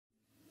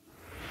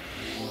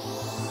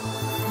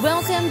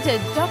Welcome to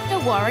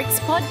Dr. Warrick's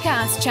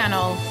podcast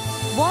channel.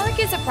 Warrick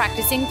is a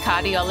practicing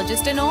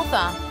cardiologist and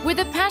author with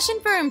a passion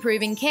for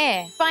improving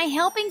care by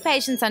helping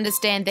patients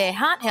understand their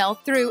heart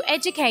health through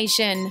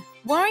education.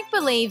 Warrick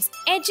believes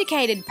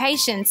educated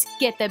patients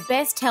get the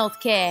best health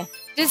care.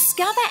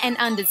 Discover and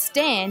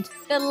understand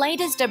the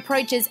latest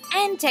approaches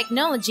and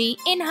technology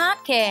in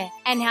heart care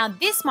and how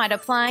this might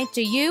apply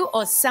to you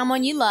or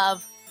someone you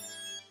love.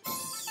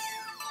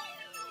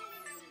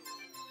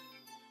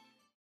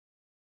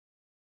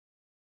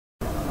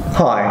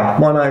 Hi,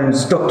 my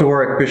name's Dr.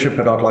 Warrick Bishop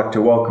and I'd like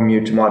to welcome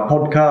you to my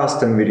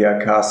podcast and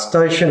videocast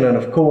station, and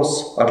of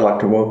course I'd like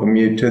to welcome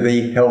you to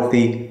the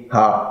Healthy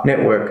Heart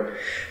Network.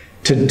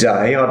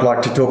 Today I'd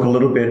like to talk a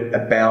little bit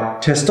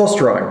about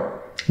testosterone,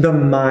 the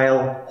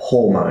male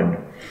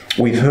hormone.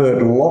 We've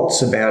heard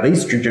lots about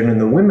estrogen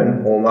and the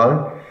women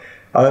hormone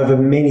over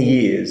many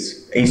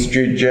years.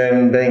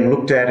 Estrogen being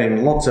looked at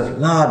in lots of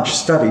large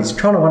studies,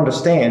 trying to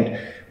understand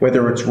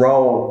whether its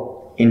role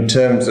in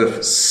terms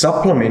of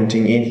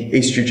supplementing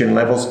estrogen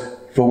levels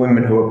for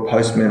women who are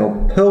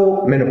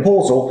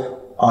postmenopausal,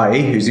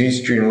 i.e. whose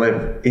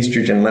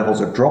estrogen levels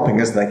are dropping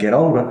as they get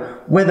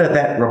older, whether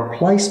that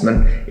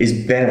replacement is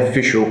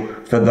beneficial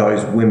for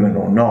those women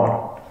or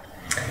not.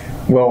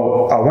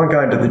 Well, I won't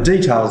go into the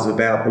details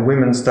about the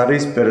women's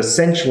studies, but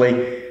essentially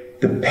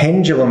the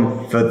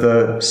pendulum for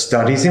the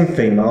studies in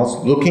females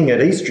looking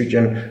at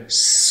estrogen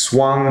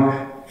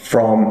swung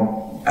from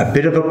a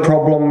bit of a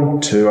problem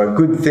to a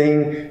good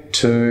thing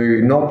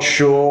to not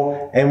sure,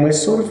 and we're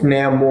sort of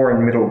now more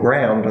in middle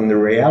ground, and the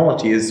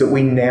reality is that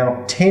we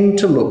now tend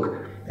to look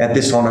at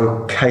this on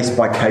a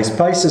case-by-case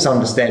basis,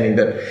 understanding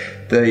that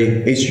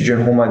the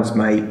estrogen hormones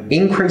may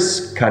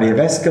increase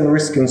cardiovascular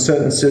risk in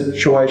certain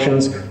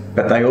situations,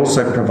 but they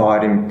also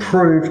provide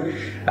improved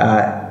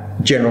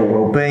general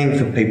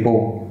well-being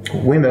for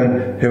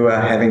women who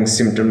are having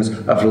symptoms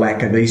of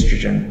lack of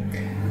estrogen.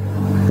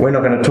 We're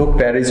not going to talk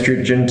about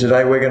estrogen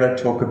today, we're going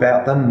to talk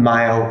about the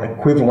male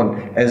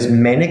equivalent. As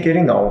men are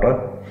getting older,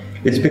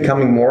 it's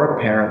becoming more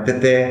apparent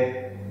that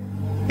their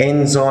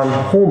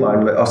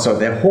hormone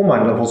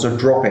levels are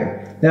dropping.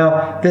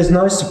 Now, there's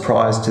no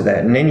surprise to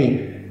that, and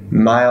any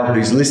male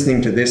who's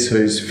listening to this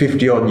who's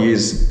 50 odd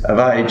years of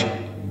age,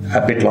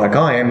 a bit like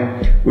I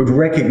am, would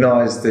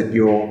recognize that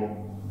your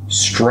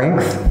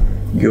strength,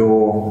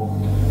 your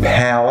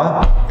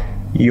power,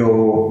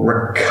 your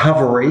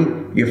recovery,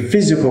 your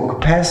physical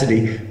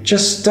capacity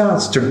just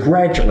starts to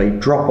gradually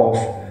drop off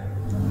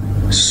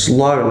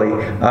slowly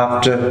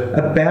after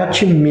about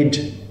your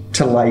mid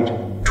to late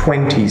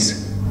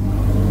 20s.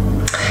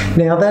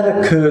 Now that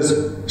occurs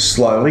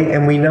slowly,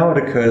 and we know it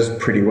occurs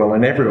pretty well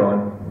in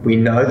everyone. We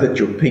know that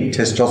your peak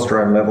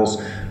testosterone levels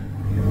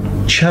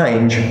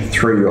change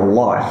through your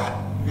life.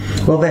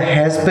 Well, there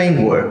has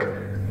been work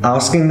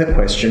asking the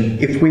question,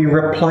 if we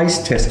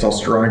replace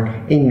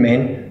testosterone in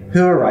men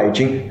who are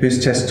aging,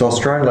 whose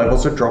testosterone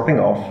levels are dropping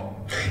off,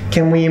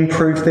 can we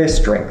improve their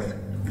strength?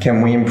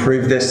 Can we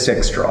improve their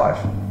sex drive?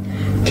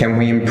 Can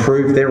we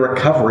improve their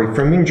recovery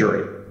from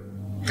injury?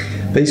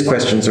 These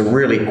questions are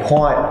really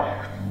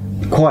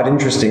quite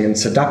interesting and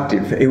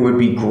seductive. It would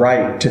be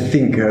great to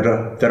think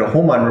that a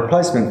hormone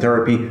replacement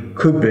therapy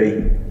could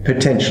be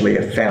potentially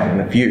a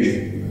fountain of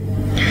youth.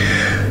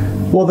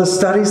 Well, the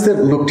studies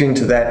that looked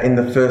into that in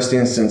the first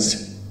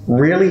instance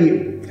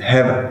really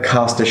have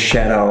cast a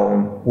shadow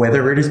on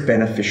whether it is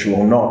beneficial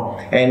or not.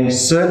 And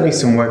certainly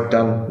some work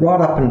done right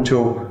up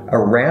until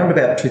around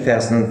about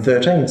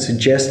 2013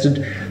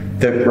 suggested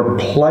that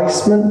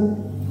replacement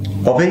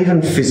of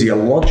even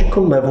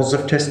physiological levels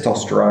of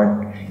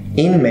testosterone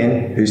in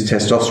men whose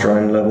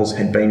testosterone levels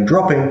had been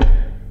dropping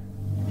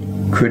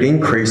could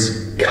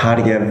increase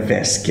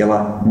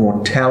cardiovascular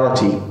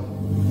mortality.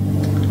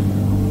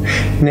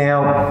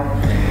 Now,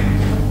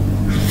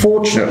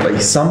 fortunately,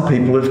 some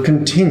people have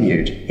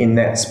continued in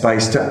that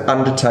space to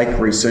undertake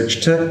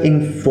research to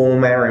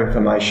inform our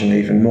information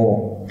even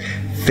more.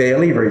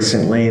 Fairly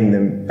recently, in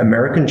the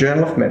American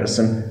Journal of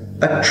Medicine,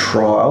 a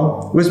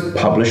trial was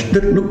published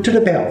that looked at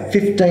about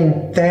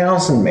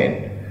 15,000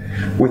 men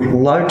with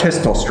low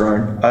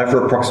testosterone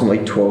over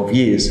approximately 12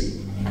 years.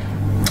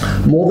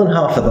 More than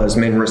half of those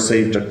men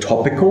received a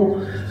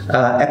topical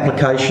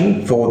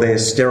application for their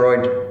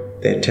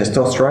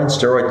testosterone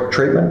steroid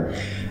treatment,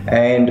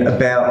 and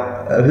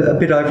about a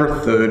bit over a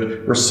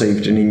third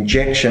received an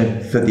injection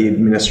for the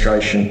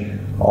administration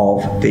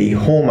of the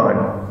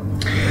hormone.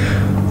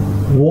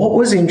 What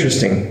was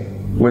interesting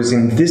was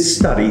in this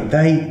study,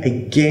 they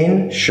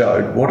again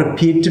showed what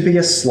appeared to be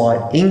a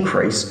slight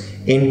increase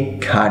in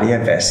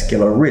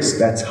cardiovascular risk.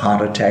 That's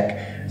heart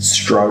attack,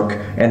 stroke,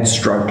 and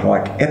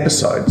stroke-like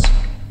episodes.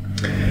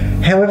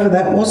 However,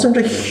 that wasn't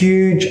a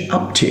huge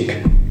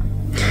uptick.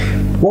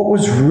 What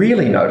was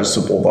really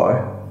noticeable,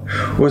 though,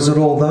 was that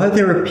although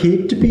there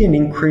appeared to be an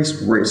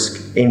increased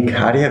risk in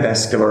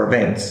cardiovascular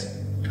events,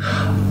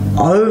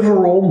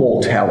 overall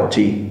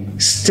mortality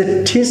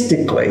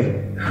statistically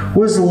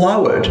was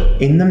lowered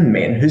in the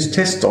men whose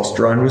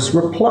testosterone was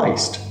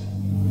replaced.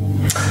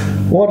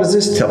 What does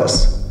this tell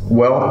us?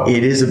 Well,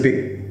 it is a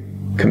bit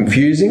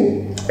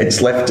confusing.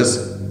 It's left us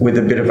with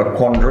a bit of a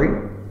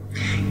quandary.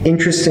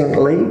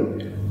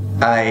 Interestingly,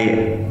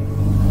 a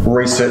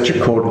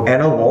researcher called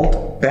Anna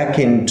Walt back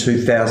in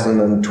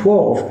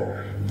 2012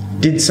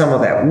 did some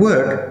of that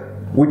work,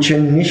 which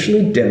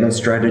initially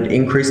demonstrated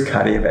increased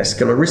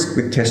cardiovascular risk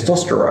with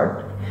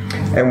testosterone.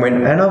 And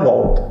when Anna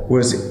Walt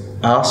was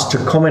asked to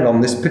comment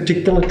on this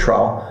particular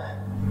trial,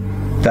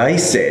 they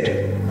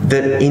said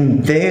that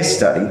in their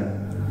study,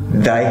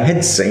 they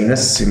had seen a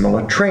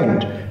similar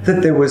trend,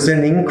 that there was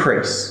an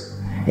increase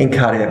in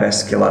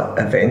cardiovascular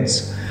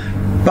events,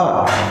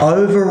 but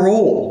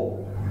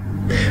overall,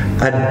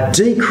 a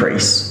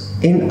decrease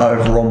in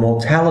overall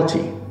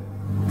mortality.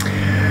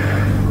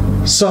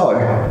 So,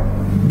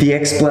 the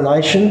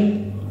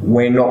explanation,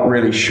 we're not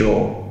really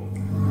sure.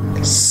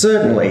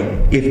 Certainly,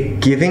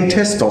 if giving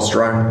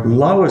testosterone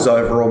lowers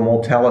overall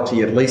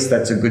mortality, at least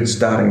that's a good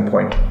starting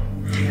point.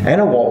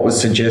 Anna Walt was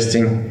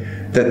suggesting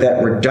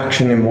that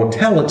reduction in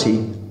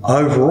mortality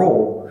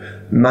overall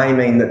may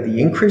mean that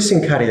the increase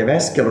in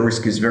cardiovascular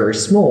risk is very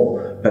small,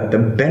 but the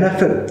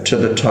benefit to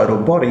the total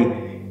body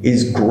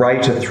is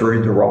greater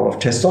through the role of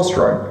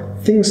testosterone.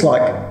 Things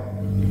like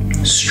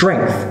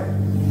strength,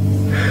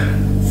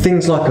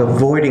 things like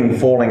avoiding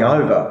falling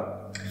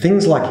over,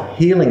 things like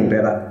healing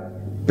better,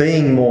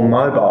 being more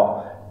mobile,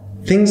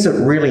 things that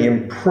really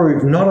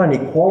improve not only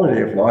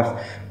quality of life,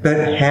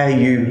 but how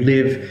you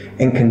live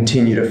and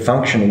continue to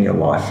function in your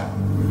life.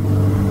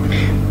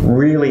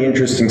 Really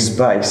interesting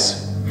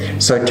space.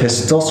 So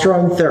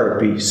testosterone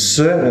therapy,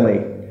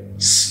 certainly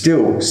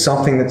still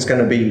something that's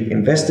going to be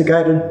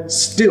investigated,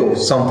 still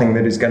something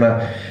that is going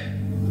to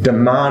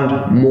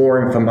demand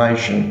more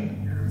information.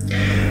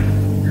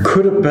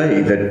 Could it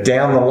be that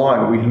down the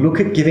line we look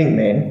at giving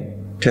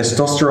men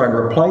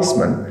testosterone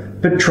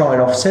replacement, but try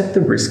and offset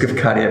the risk of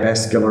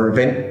cardiovascular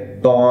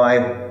event by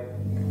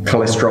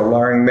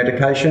cholesterol-lowering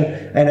medication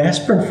and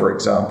aspirin, for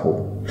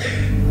example,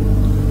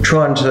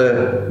 trying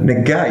to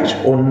negate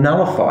or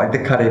nullify the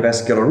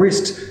cardiovascular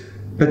risks,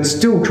 but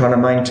still trying to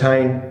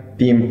maintain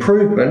the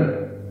improvement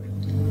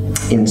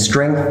in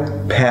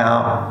strength,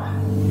 power,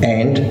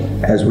 and,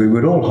 as we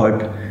would all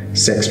hope,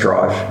 sex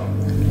drive.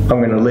 I'm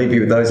going to leave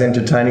you with those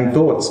entertaining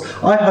thoughts.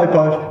 I hope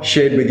I've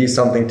shared with you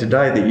something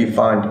today that you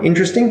find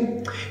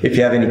interesting. If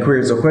you have any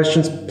queries or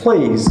questions,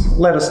 please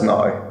let us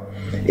know.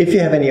 If you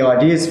have any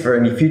ideas for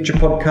any future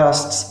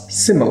podcasts,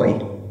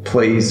 similarly,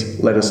 please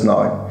let us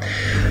know.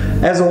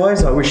 As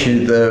always, I wish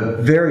you the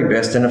very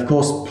best, and of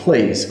course,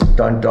 please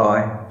don't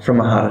die from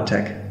a heart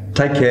attack.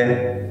 Take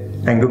care,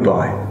 and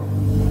goodbye.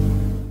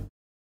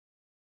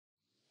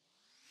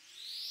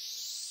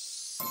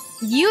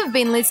 You have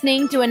been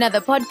listening to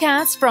another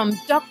podcast from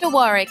Dr.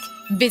 Warrick.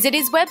 Visit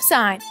his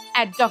website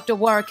at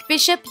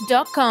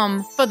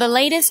drwarrickbishop.com for the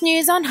latest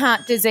news on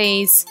heart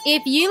disease.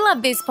 If you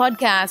love this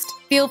podcast,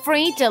 feel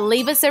free to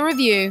leave us a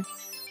review.